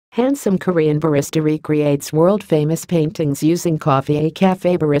Handsome Korean barista recreates world-famous paintings using coffee. A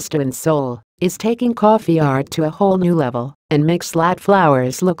cafe barista in Seoul is taking coffee art to a whole new level and makes lat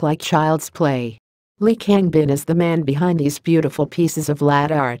flowers look like child's play. Lee Kang-bin is the man behind these beautiful pieces of lat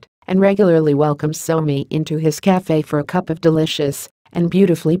art and regularly welcomes Somi into his cafe for a cup of delicious and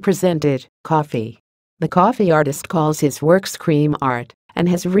beautifully presented coffee. The coffee artist calls his works cream art and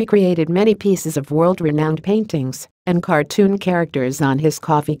has recreated many pieces of world-renowned paintings and cartoon characters on his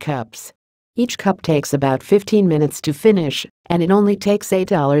coffee cups. Each cup takes about 15 minutes to finish, and it only takes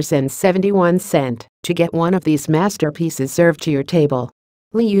 $8.71 to get one of these masterpieces served to your table.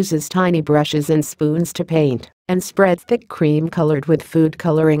 Lee uses tiny brushes and spoons to paint and spread thick cream colored with food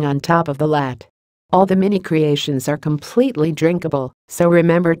coloring on top of the lat. All the mini creations are completely drinkable, so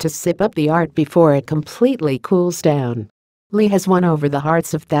remember to sip up the art before it completely cools down. Lee has won over the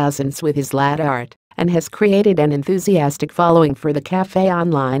hearts of thousands with his lat art and has created an enthusiastic following for the cafe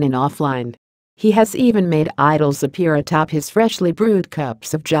online and offline. He has even made idols appear atop his freshly brewed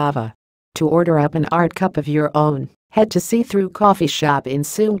cups of Java. To order up an art cup of your own, head to See-Through Coffee Shop in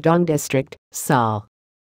Sungdong District, Seoul.